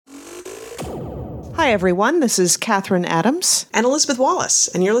Hi, everyone. This is Catherine Adams. And Elizabeth Wallace.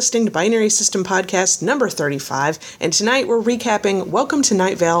 And you're listening to Binary System Podcast number 35. And tonight we're recapping Welcome to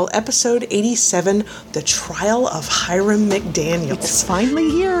Night Vale, episode 87, The Trial of Hiram McDaniels. It's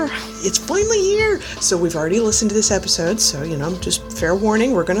finally here. It's finally here. So we've already listened to this episode. So, just fair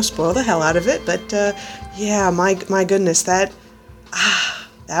warning, we're going to spoil the hell out of it. But, my goodness, that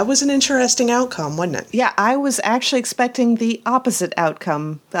was an interesting outcome, wasn't it? Yeah, I was actually expecting the opposite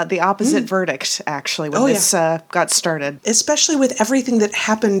outcome, the opposite verdict, actually, when this got started. Especially with everything that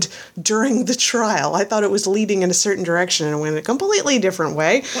happened during the trial. I thought it was leading in a certain direction and went a completely different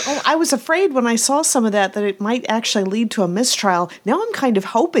way. Well, I was afraid when I saw some of that it might actually lead to a mistrial. Now I'm kind of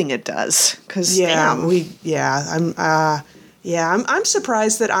hoping it does. I'm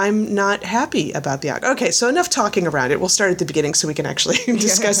surprised that I'm not happy about the outcome. Okay, so enough talking around it. We'll start at the beginning so we can actually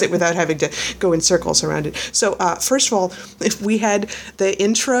discuss it without having to go in circles around it. So, first of all, if we had the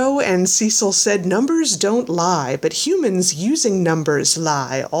intro and Cecil said, numbers don't lie, but humans using numbers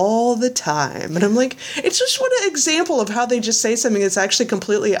lie all the time. And I'm like, it's just one example of how they just say something that's actually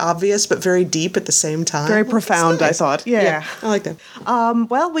completely obvious but very deep at the same time. Very profound, nice. I thought. Yeah, I like that.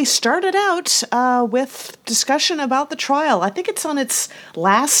 Well, we started out with discussion about the trial. I think it's on its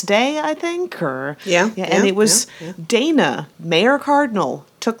last day, I think, and it was Dana, Mayor Cardinal,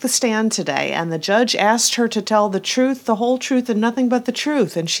 took the stand today, and the judge asked her to tell the truth, the whole truth, and nothing but the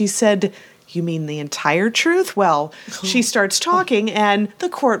truth. And she said, "You mean the entire truth?" Well, she starts talking, and the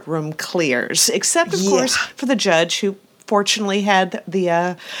courtroom clears, except, of course, for the judge, who fortunately had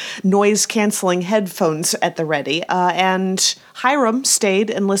the noise-canceling headphones at the ready, and Hiram stayed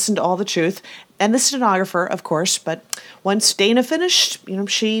and listened to all the truth, and the stenographer, of course. But once Dana finished,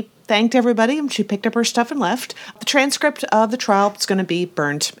 she thanked everybody and she picked up her stuff and left. The transcript of the trial is going to be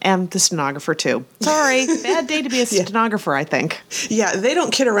burned, and the stenographer too. Sorry, bad day to be a stenographer, I think. Yeah, they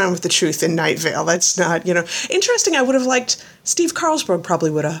don't kid around with the truth in Night Vale. That's not, Interesting, I would have liked, Steve Carlsberg probably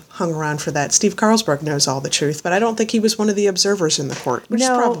would have hung around for that. Steve Carlsberg knows all the truth, but I don't think he was one of the observers in the court, which is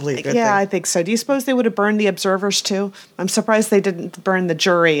probably a good thing. Yeah, I think so. Do you suppose they would have burned the observers too? I'm surprised they didn't burn the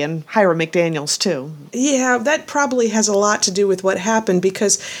jury and Hiram McDaniels too. Yeah, that probably has a lot to do with what happened,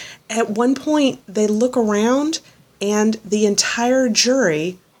 because at one point they look around and the entire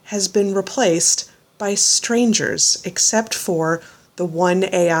jury has been replaced by strangers, except for the one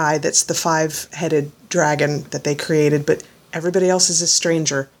AI that's the 5-headed dragon that they created, but everybody else is a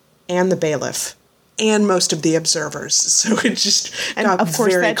stranger, and the bailiff, and most of the observers. So it just and got of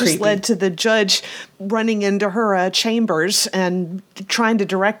course very that creepy. Just led to the judge running into her chambers and trying to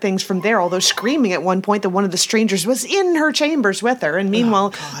direct things from there, although screaming at one point that one of the strangers was in her chambers with her. And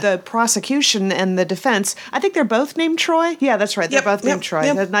meanwhile, the prosecution and the defense, I think they're both named Troy. Yeah, that's right. They're both named Troy.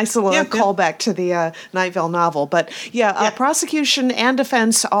 A nice little callback to the Night Vale novel. But prosecution and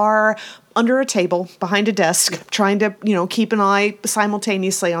defense are under a table, behind a desk, trying to, keep an eye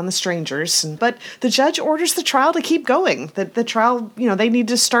simultaneously on the strangers. But the judge orders the trial to keep going. The trial, they need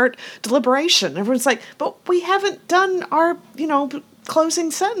to start deliberation. Everyone's like, but we haven't done our, closing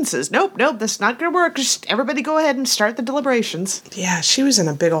sentences. Nope, that's not going to work. Just everybody go ahead and start the deliberations. Yeah, she was in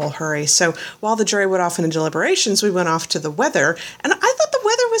a big old hurry. So while the jury went off into deliberations, we went off to the weather. And I thought the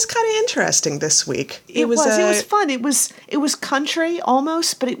weather was kind of interesting this week. It was fun. It was country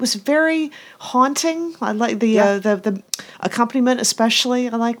almost, but it was very haunting. I like the accompaniment especially.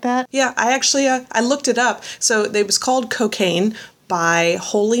 I like that. Yeah, I actually I looked it up. So it was called Cocaine by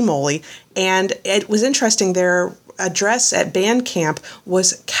Holy Moly. And it was interesting. Their address at Bandcamp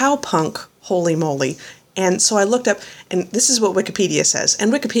was Cowpunk Holy Moly. And so I looked up, and this is what Wikipedia says.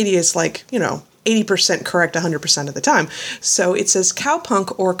 And Wikipedia is 80% correct 100% of the time. So it says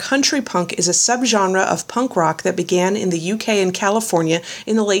cowpunk or country punk is a subgenre of punk rock that began in the UK and California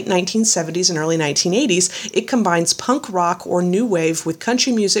in the late 1970s and early 1980s. It combines punk rock or new wave with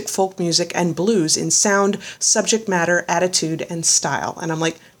country music, folk music, and blues in sound, subject matter, attitude, and style. And I'm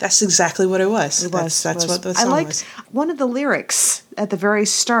like, that's exactly what it was. That's what the song was. One of the lyrics at the very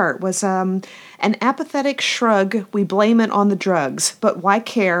start was an apathetic shrug, we blame it on the drugs, but why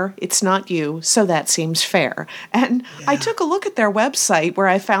care? It's not you, so that seems fair. And I took a look at their website where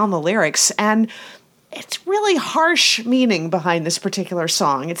I found the lyrics, and it's really harsh meaning behind this particular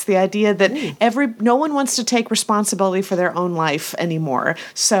song. It's the idea that no one wants to take responsibility for their own life anymore.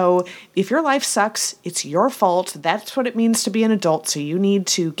 So if your life sucks, it's your fault. That's what it means to be an adult, so you need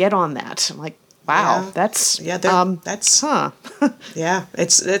to get on that. I'm like, Wow, that's huh. Yeah,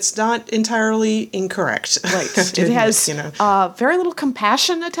 it's not entirely incorrect. Right, it has very little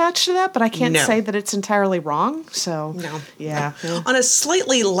compassion attached to that, but I can't say that it's entirely wrong. So yeah. On a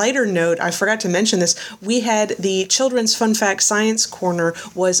slightly lighter note, I forgot to mention this. We had the Children's Fun Fact Science Corner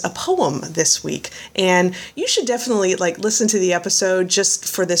was a poem this week, and you should definitely listen to the episode just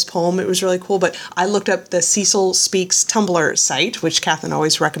for this poem. It was really cool. But I looked up the Cecil Speaks Tumblr site, which Kathleen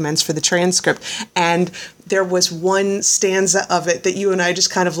always recommends for the transcript. And there was one stanza of it that you and I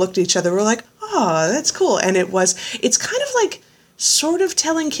just kind of looked at each other. We're like, oh, that's cool. And it's kind of like sort of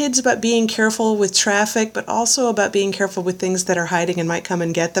telling kids about being careful with traffic, but also about being careful with things that are hiding and might come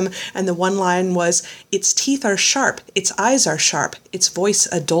and get them. And the one line was, its teeth are sharp, its eyes are sharp, its voice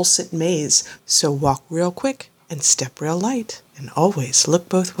a dulcet maze. So walk real quick and step real light. And always look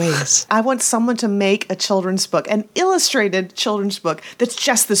both ways. I want someone to make a children's book, an illustrated children's book that's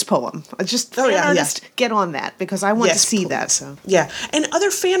just this poem. Just artist, get on that, because I want to see that. So yeah, and other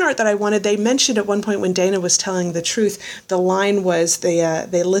fan art that I wanted. They mentioned at one point when Dana was telling the truth, the line was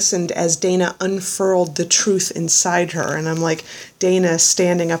they listened as Dana unfurled the truth inside her, and I'm like, Dana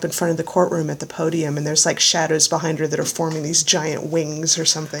standing up in front of the courtroom at the podium, and there's shadows behind her that are forming these giant wings or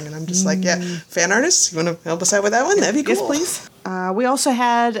something, and I'm just fan artists, you want to help us out with that one? That'd be cool. Yes, please. We also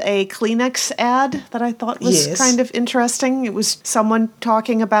had a Kleenex ad that I thought was kind of interesting. It was someone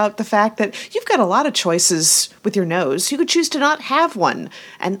talking about the fact that you've got a lot of choices with your nose. You could choose to not have one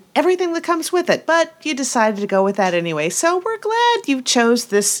and everything that comes with it, but you decided to go with that anyway. So we're glad you chose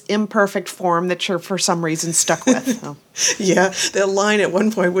this imperfect form that you're for some reason stuck with. So. Yeah, the line at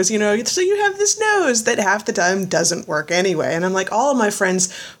one point was, so you have this nose that half the time doesn't work anyway. And I'm like, all of my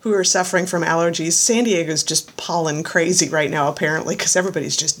friends who are suffering from allergies, San Diego's just pollen crazy right now, apparently, because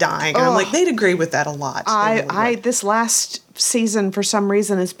everybody's just dying. And I'm like, they'd agree with that a lot. This last season, for some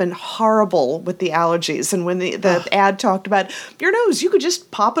reason, has been horrible with the allergies. And when the ad talked about your nose, you could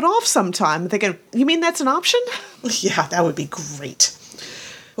just pop it off sometime. I'm thinking, you mean that's an option? Yeah, that would be great.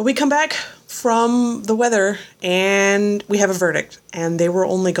 Well, we come back from the weather, and we have a verdict, and they were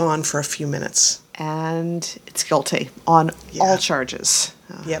only gone for a few minutes. And it's guilty on all charges.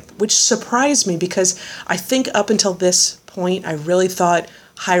 Yep, which surprised me because I think up until this point, I really thought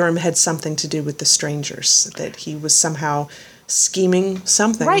Hiram had something to do with the strangers, that he was somehow scheming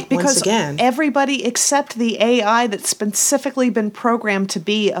something because once again. Everybody except the AI that's specifically been programmed to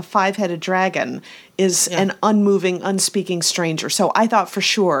be a five-headed dragon is an unmoving, unspeaking stranger. So I thought for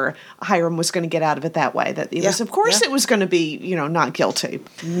sure Hiram was going to get out of it that way. That it was, of course, it was going to be, not guilty.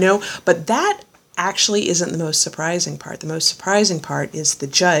 No, but that actually isn't the most surprising part. The most surprising part is the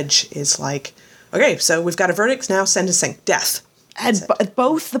judge is like, okay, so we've got a verdict, now sentencing, death. And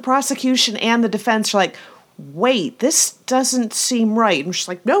both the prosecution and the defense are like, wait, this doesn't seem right. And she's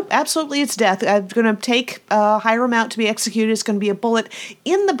like, nope, absolutely, it's death. I'm going to take Hiram out to be executed. It's going to be a bullet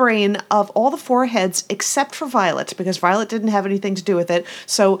in the brain of all the four heads except for Violet, because Violet didn't have anything to do with it.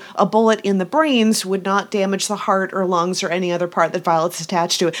 So a bullet in the brains would not damage the heart or lungs or any other part that Violet's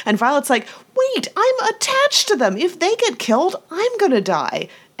attached to. And Violet's like, wait, I'm attached to them. If they get killed, I'm going to die.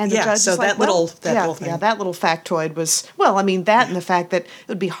 And the judge so is like, that little thing. Yeah, that little factoid was, and the fact that it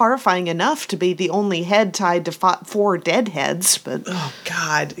would be horrifying enough to be the only head tied to four dead heads, but... Oh,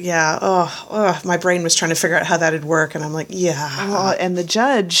 God, yeah. Oh, my brain was trying to figure out how that'd work, and I'm like, yeah. And the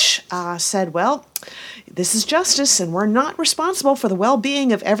judge said, well, this is justice, and we're not responsible for the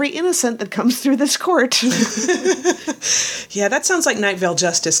well-being of every innocent that comes through this court. Yeah, that sounds like Night Vale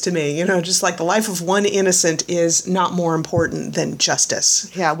justice to me. Just like the life of one innocent is not more important than justice.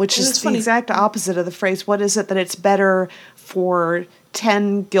 Yeah, which is the exact opposite of the phrase, what is it, that it's better for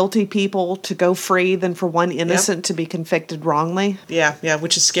 10 guilty people to go free than for one innocent to be convicted wrongly. Yeah,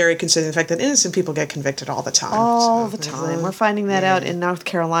 which is scary considering the fact that innocent people get convicted all the time. All the time. We're finding that out in North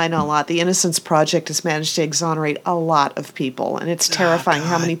Carolina a lot. The Innocence Project has managed to exonerate a lot of people, and it's terrifying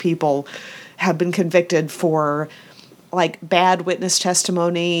how many people have been convicted for bad witness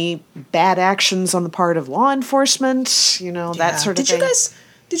testimony, bad actions on the part of law enforcement, that sort of thing.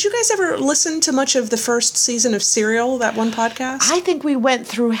 Did you guys ever listen to much of the first season of Serial, that one podcast? I think we went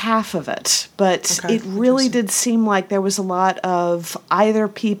through half of it, but it really did seem like there was a lot of either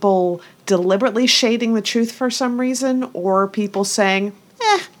people deliberately shading the truth for some reason, or people saying,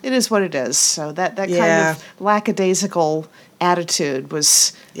 it is what it is. So that kind of lackadaisical attitude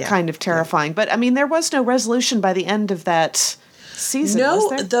was kind of terrifying. But, there was no resolution by the end of that season, no, was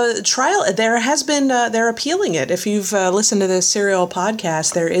there? The trial, there has been, they're appealing it. If you've listened to the Serial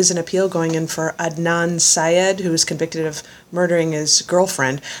podcast, there is an appeal going in for Adnan Syed, who was convicted of murdering his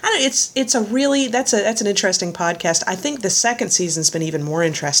girlfriend. I don't, it's a really, that's an interesting podcast. I think the second season's been even more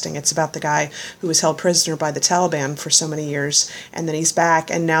interesting. It's about the guy who was held prisoner by the Taliban for so many years, and then he's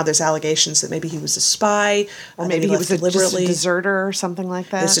back, and now there's allegations that maybe he was a spy, or maybe he was just a deserter or something like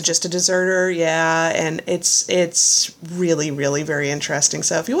that. This is just a deserter, yeah, and it's really, really very interesting.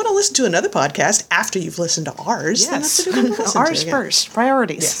 So if you want to listen to another podcast after you've listened to ours, then that's a good one to listen ours to, first,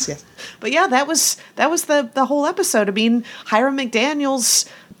 priorities. Yes. But yeah, that was the whole episode. I mean, Hiram McDaniels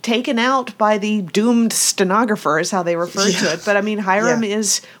taken out by the doomed stenographer is how they referred to it. But I mean, Hiram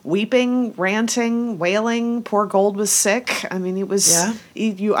is weeping, ranting, wailing. Poor Gold was sick. I mean, it was.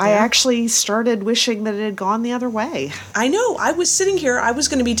 I actually started wishing that it had gone the other way. I know. I was sitting here. I was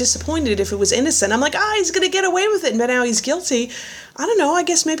going to be disappointed if it was innocent. I'm like, he's going to get away with it, but now he's guilty. I don't know. I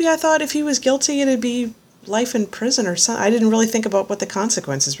guess maybe I thought if he was guilty, it'd be life in prison or something. I didn't really think about what the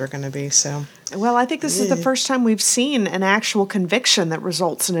consequences were going to be. So, well, I think this is the first time we've seen an actual conviction that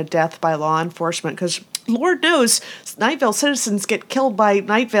results in a death by law enforcement, because Lord knows Night Vale citizens get killed by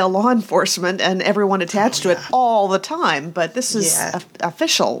Night Vale law enforcement and everyone attached to it all the time. But this is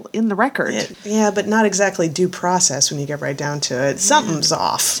official in the record. Yeah, but not exactly due process when you get right down to it. Something's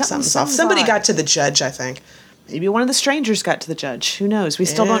off. Something's off. Somebody got to the judge, I think. Maybe one of the strangers got to the judge. Who knows? We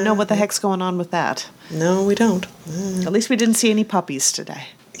still don't know what the heck's going on with that. No, we don't. At least we didn't see any puppies today.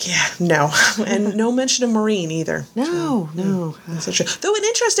 Yeah, no. And no mention of Maureen either. No. That's so true. Though an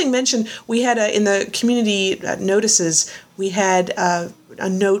interesting mention, we had in the community notices, we had a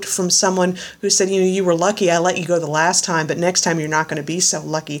note from someone who said, you were lucky I let you go the last time, but next time you're not going to be so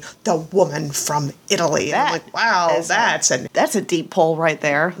lucky. The woman from Italy. And I'm like, wow, that's a deep pull right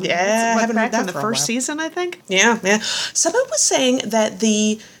there. Yeah. I haven't heard that in the first season, I think. Yeah. Someone was saying that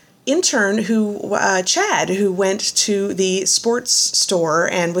the intern Chad, who went to the sports store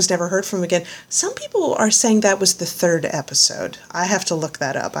and was never heard from again. Some people are saying that was the third episode. I have to look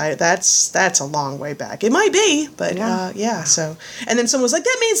that up. That's a long way back. It might be, but So, and then someone was like,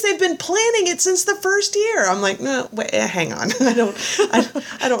 that means they've been planning it since the first year. I'm like, no, wait, hang on. I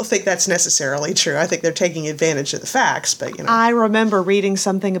don't think that's necessarily true. I think they're taking advantage of the facts, but I remember reading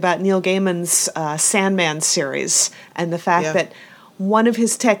something about Neil Gaiman's Sandman series and the fact that one of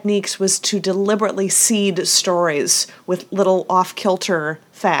his techniques was to deliberately seed stories with little off-kilter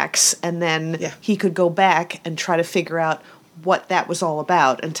facts, and then he could go back and try to figure out what that was all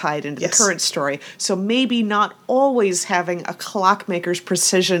about and tie it into the current story. So maybe not always having a clockmaker's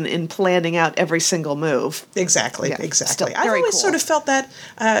precision in planning out every single move. Exactly. I've always sort of felt that.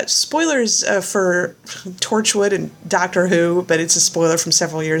 Spoilers for Torchwood and Doctor Who, but it's a spoiler from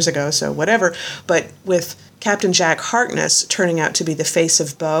several years ago, so whatever. But with Captain Jack Harkness turning out to be the face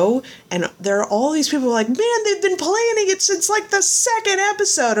of Bo, and there are all these people like, man, they've been planning it since like the second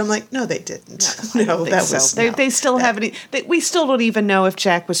episode. I'm like, no, they didn't. No, that was they still haven't. We still don't even know if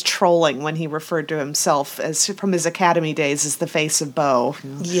Jack was trolling when he referred to himself as from his academy days as the face of Bo.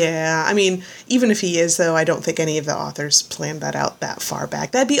 Yeah, I mean, even if he is, though, I don't think any of the authors planned that out that far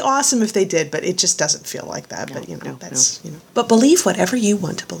back. That'd be awesome if they did, but it just doesn't feel like that. But believe whatever you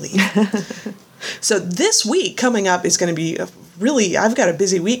want to believe. So this week coming up is going to be I've got a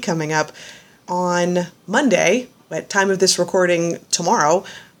busy week coming up. On Monday, at time of this recording tomorrow,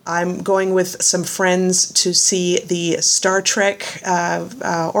 I'm going with some friends to see the Star Trek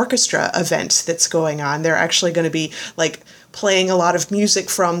orchestra event that's going on. They're actually going to be playing a lot of music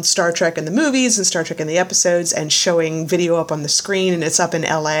from Star Trek in the movies and Star Trek in the episodes and showing video up on the screen, and it's up in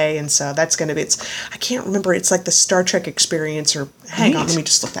LA, and so that's going to be, I can't remember, it's like the Star Trek Experience, or hang on, let me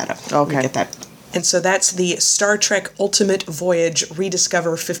just look that up. Okay. Let me get that. And so that's the Star Trek Ultimate Voyage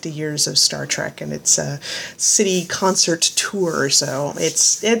Rediscover 50 Years of Star Trek, and it's a city concert tour, so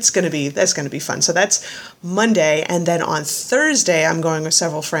that's going to be fun. So that's Monday, and then on Thursday I'm going with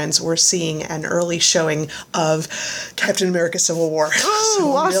several friends. We're seeing an early showing of Captain America Civil War. Oh,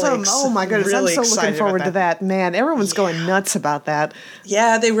 so awesome. Oh my goodness, I'm so looking forward to that. Man, everyone's going nuts about that.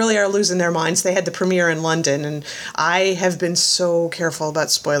 Yeah, they really are losing their minds. They had the premiere in London, and I have been so careful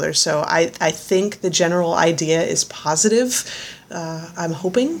about spoilers, so I think the general idea is positive. I'm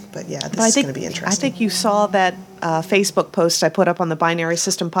hoping, but this is going to be interesting. I think you saw that Facebook post I put up on the Binary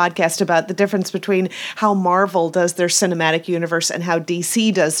System podcast about the difference between how Marvel does their cinematic universe and how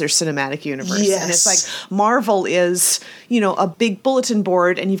DC does their cinematic universe. Yes. And it's like Marvel is, a big bulletin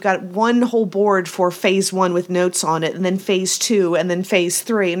board, and you've got one whole board for phase 1 with notes on it, and then phase 2, and then phase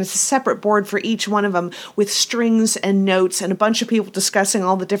 3, and it's a separate board for each one of them with strings and notes and a bunch of people discussing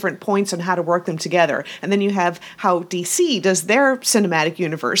all the different points on how to work them together. And then you have how DC does their cinematic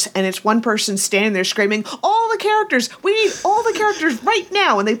universe, and it's one person standing there screaming, all the characters. We need all the characters right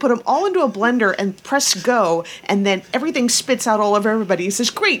now. And they put them all into a blender and press go, and then everything spits out all over everybody. He says,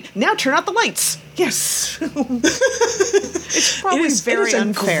 great, now turn out the lights. Yes. It's probably very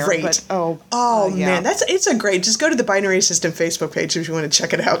unfair. But, man, it's a great. Just go to the Binary System Facebook page if you want to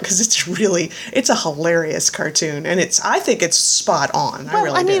check it out, because it's a hilarious cartoon, and I think it's spot on.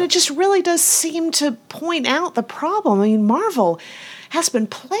 Well, I mean, it just really does seem to point out the problem. I mean, Marvel has been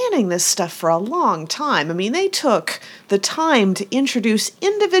planning this stuff for a long time. I mean, they took the time to introduce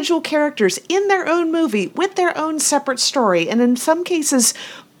individual characters in their own movie with their own separate story, and in some cases,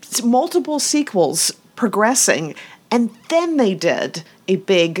 multiple sequels progressing, and then they did a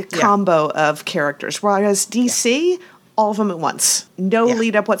big combo of characters. Whereas DC, all of them at once. No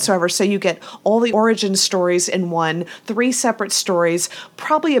lead up whatsoever. So you get all the origin stories in one, 3 separate stories,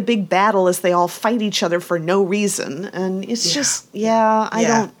 probably a big battle as they all fight each other for no reason. And it's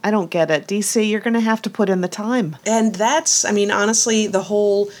I don't get it. DC, you're going to have to put in the time. And that's, I mean, honestly, the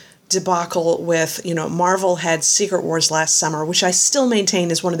whole debacle with, Marvel had Secret Wars last summer, which I still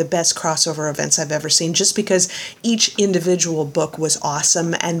maintain is one of the best crossover events I've ever seen, just because each individual book was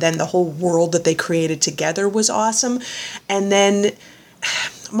awesome, and then the whole world that they created together was awesome. And then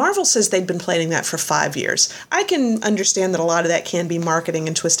Marvel says they'd been planning that for 5 years. I can understand that a lot of that can be marketing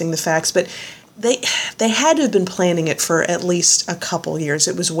and twisting the facts, but they had to have been planning it for at least a couple years.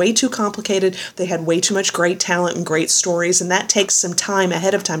 It was way too complicated. They had way too much great talent and great stories, and that takes some time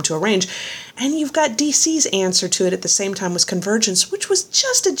ahead of time to arrange. And you've got DC's answer to it at the same time was Convergence, which was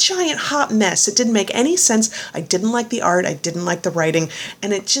just a giant hot mess. It didn't make any sense. I didn't like the art. I didn't like the writing.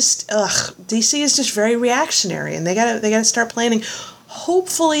 And it just, DC is just very reactionary, and they gotta start planning.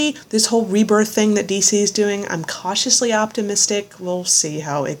 Hopefully, this whole rebirth thing that DC is doing, I'm cautiously optimistic. We'll see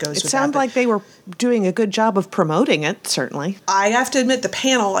how it goes. It sounded like they were doing a good job of promoting it, certainly. I have to admit, the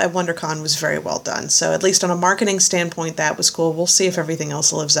panel at WonderCon was very well done. So at least on a marketing standpoint, that was cool. We'll see if everything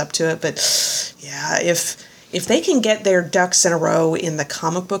else lives up to it. But yeah, if they can get their ducks in a row in the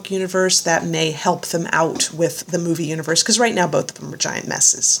comic book universe, that may help them out with the movie universe, because right now both of them are giant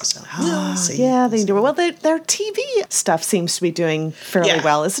messes. So we'll see. Yeah, they do. Well, their TV stuff seems to be doing fairly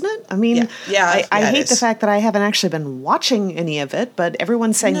well, isn't it? I mean, I hate the fact that I haven't actually been watching any of it, but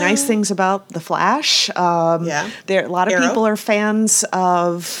everyone's saying nice things about The Flash. There, a lot of people are fans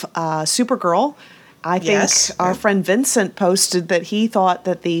of Supergirl. I think our friend Vincent posted that he thought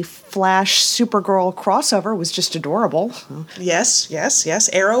that the Flash Supergirl crossover was just adorable. Yes.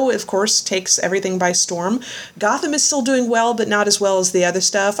 Arrow, of course, takes everything by storm. Gotham is still doing well, but not as well as the other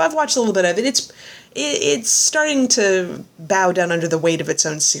stuff. I've watched a little bit of it. It's starting to bow down under the weight of its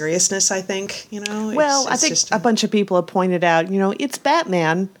own seriousness, I think. I think a bunch of people have pointed out, it's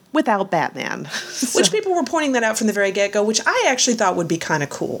Batman without Batman. Which people were pointing that out from the very get-go, which I actually thought would be kind of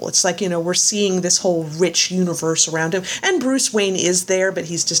cool. It's like, we're seeing this whole rich universe around him. And Bruce Wayne is there, but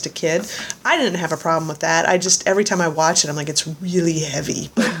he's just a kid. I didn't have a problem with that. Every time I watch it, I'm like, it's really heavy.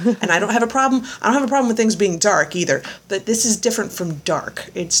 And I don't have a problem with things being dark either. But this is different from dark.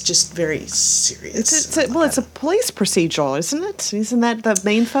 It's just very serious. It's a police procedural, isn't it? Isn't that the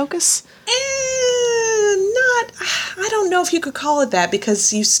main focus? I don't know if you could call it that,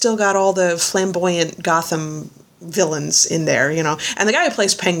 because you still got all the flamboyant Gotham villains in there, And the guy who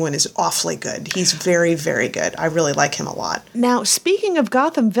plays Penguin is awfully good. He's very, very good. I really like him a lot. Now, speaking of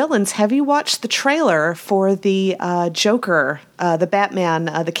Gotham villains, have you watched the trailer for the Joker, the Batman,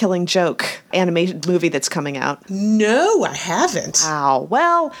 The Killing Joke animated movie that's coming out? No, I haven't. Wow.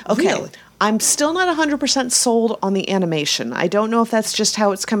 Well, okay. Really? I'm still not 100% sold on the animation. I don't know if that's just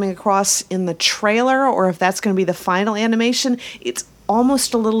how it's coming across in the trailer or if that's going to be the final animation. It's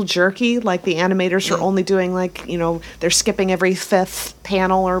almost a little jerky, like the animators are only doing they're skipping every 5th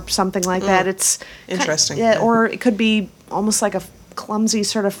panel or something like that. It's interesting. Or it could be almost like a clumsy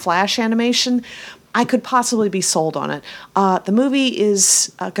sort of Flash animation. I could possibly be sold on it. The movie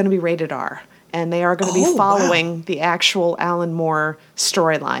is going to be rated R. And they are going to be following the actual Alan Moore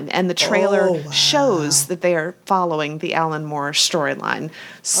storyline. And the trailer shows that they are following the Alan Moore storyline.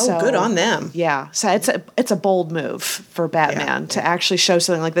 So, good on them. Yeah. So it's a bold move for Batman to actually show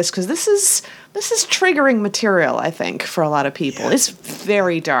something like this, because this is triggering material, I think, for a lot of people. Yeah. It's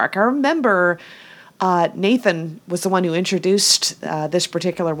very dark. I remember Nathan was the one who introduced this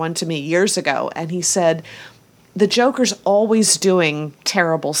particular one to me years ago, and he said, the Joker's always doing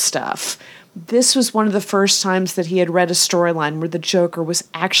terrible stuff. This was one of the first times that he had read a storyline where the Joker was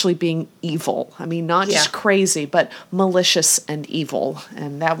actually being evil. I mean, not just crazy, but malicious and evil.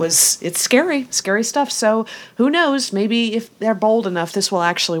 And it's scary stuff. So who knows, maybe if they're bold enough, this will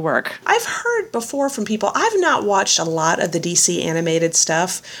actually work. I've heard before from people, I've not watched a lot of the DC animated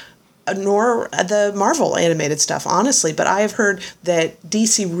stuff, nor the Marvel animated stuff, honestly. But I have heard that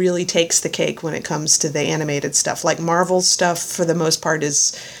DC really takes the cake when it comes to the animated stuff. Like Marvel's stuff, for the most part,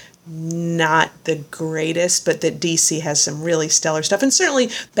 is not the greatest, but that DC has some really stellar stuff. And certainly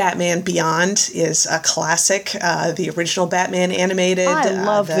Batman Beyond is a classic, the original Batman animated. I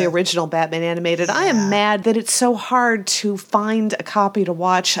love the original Batman animated. Yeah. I am mad that it's so hard to find a copy to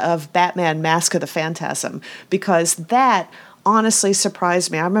watch of Batman Mask of the Phantasm, because that honestly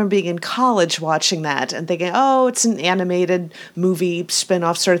surprised me. I remember being in college watching that and thinking, oh, it's an animated movie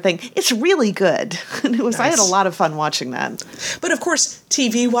spin-off sort of thing. It's really good. And it was, nice. I had a lot of fun watching that. But of course,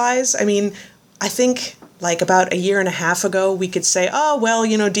 TV-wise, I mean, I think like about a year and a half ago, we could say, oh, well,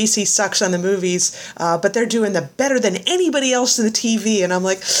 you know, DC sucks on the movies, but they're doing the better than anybody else in the TV. And I'm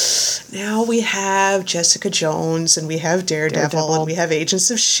like, now we have Jessica Jones and we have Daredevil. And we have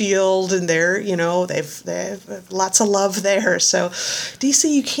Agents of S.H.I.E.L.D. and they're, you know, they've lots of love there. So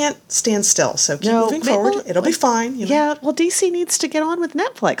DC, you can't stand still. So keep moving forward. Well, it'll be fine. You know? Yeah, well, DC needs to get on with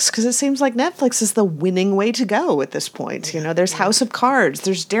Netflix, because it seems like Netflix is the winning way to go at this point. You know, there's House of Cards,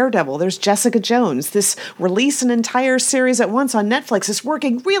 there's Daredevil, there's Jessica Jones. This release an entire series at once on Netflix is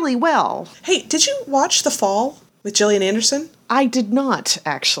working really well. Hey, did you watch The Fall with Gillian Anderson? I did not,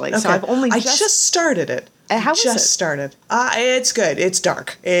 actually. Okay. So I've only I just started it. How is it? Just started. It's good. It's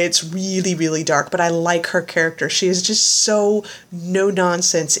dark. It's really, really dark, but I like her character. She is just so no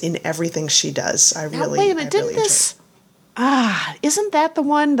nonsense in everything she does. Wait a minute, didn't this... isn't that the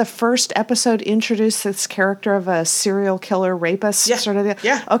one, the first episode introduced this character of a serial killer rapist? Yeah. Sort of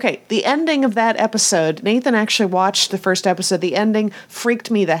Yeah. Okay, the ending of that episode, Nathan actually watched the first episode. The ending freaked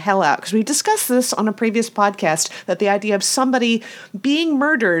me the hell out, because we discussed this on a previous podcast, that the idea of somebody being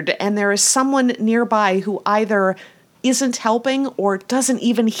murdered and there is someone nearby who either isn't helping or doesn't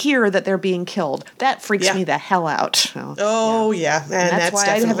even hear that they're being killed. That freaks me the hell out. So, yeah. And that's why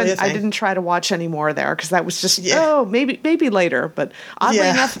I didn't try to watch any more there, because that was just, maybe later. But oddly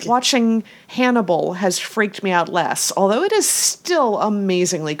enough, watching Hannibal has freaked me out less, although it is still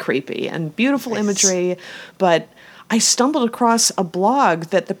amazingly creepy and beautiful imagery. But I stumbled across a blog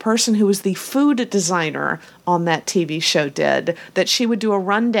that the person who was the food designer on that TV show did, that she would do a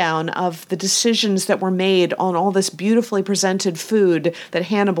rundown of the decisions that were made on all this beautifully presented food that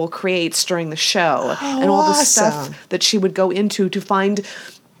Hannibal creates during the show, and all the stuff that she would go into to find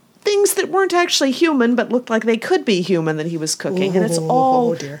things that weren't actually human but looked like they could be human that he was cooking. And it's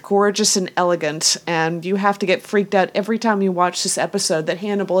all gorgeous and elegant, and you have to get freaked out every time you watch this episode that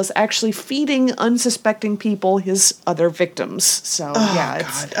Hannibal is actually feeding unsuspecting people his other victims. So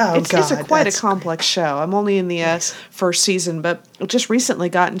it's quite a complex show. I'm only in the first season, but just recently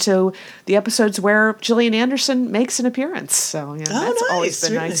got into the episodes where Gillian Anderson makes an appearance. So that's always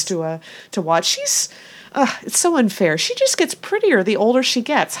been nice to watch. She's it's so unfair. She just gets prettier the older she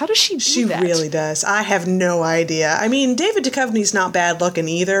gets. How does she do that? She really does. I have no idea. I mean, David Duchovny's not bad looking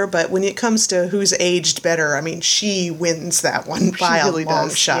either, but when it comes to who's aged better, I mean, she wins that one by a long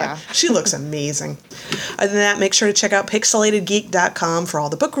shot. Yeah. She looks amazing. Other than that, make sure to check out pixelatedgeek.com for all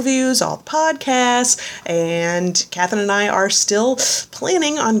the book reviews, all the podcasts, and Catherine and I are still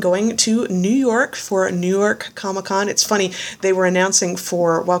planning on going to New York for New York Comic Con. It's funny, they were announcing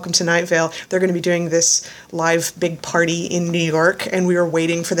for Welcome to Night Vale, they're going to be doing this live big party in New York, and we were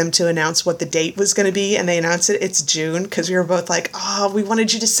waiting for them to announce what the date was going to be, and they announced it's June, because we were both like, we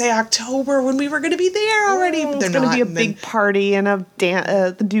wanted you to say October when we were going to be there already. But it's going to be a big party and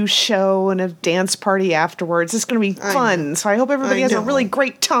the new show and a dance party afterwards. It's going to be fun, so I hope everybody has a really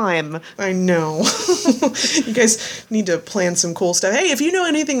great time. I know. You guys need to plan some cool stuff. Hey, if you know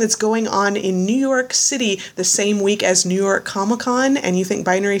anything that's going on in New York City the same week as New York Comic Con, and you think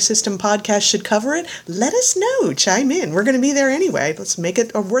Binary System Podcast should cover it, let us know. Chime in. We're going to be there anyway. Let's make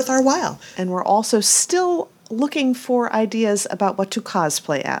it worth our while. And we're also still looking for ideas about what to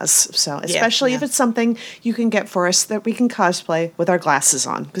cosplay as. So especially if it's something you can get for us that we can cosplay with our glasses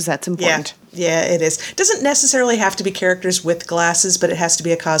on, because that's important. Yeah, it is. It doesn't necessarily have to be characters with glasses, but it has to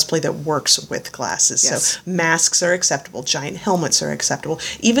be a cosplay that works with glasses. Yes. So masks are acceptable. Giant helmets are acceptable.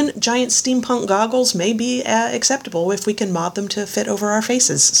 Even giant steampunk goggles may be acceptable if we can mod them to fit over our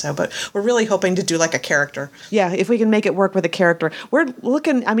faces. So, but we're really hoping to do like a character. Yeah, if we can make it work with a character. We're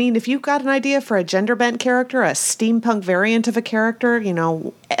looking, I mean, if you've got an idea for a gender bent character, a steampunk variant of a character,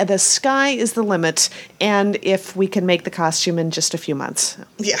 the sky is the limit. And if we can make the costume in just a few months.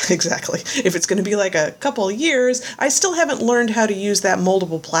 Yeah, exactly. If it's going to be like a couple of years, I still haven't learned how to use that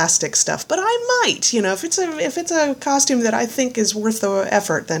moldable plastic stuff, but I might. If it's a costume that I think is worth the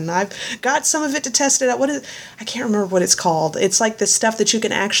effort, then I've got some of it to test it out. I can't remember what it's called. It's like the stuff that you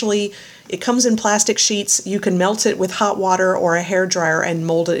can actually It comes in plastic sheets. You can melt it with hot water or a hairdryer and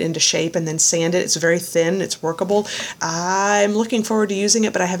mold it into shape and then sand it. It's very thin. It's workable. I'm looking forward to using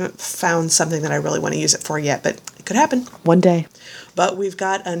it, but I haven't found something that I really want to use it for yet, but it could happen. One day. But we've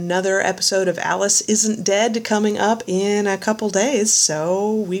got another episode of Alice Isn't Dead coming up in a couple days,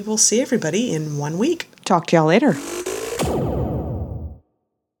 so we will see everybody in 1 week. Talk to y'all later.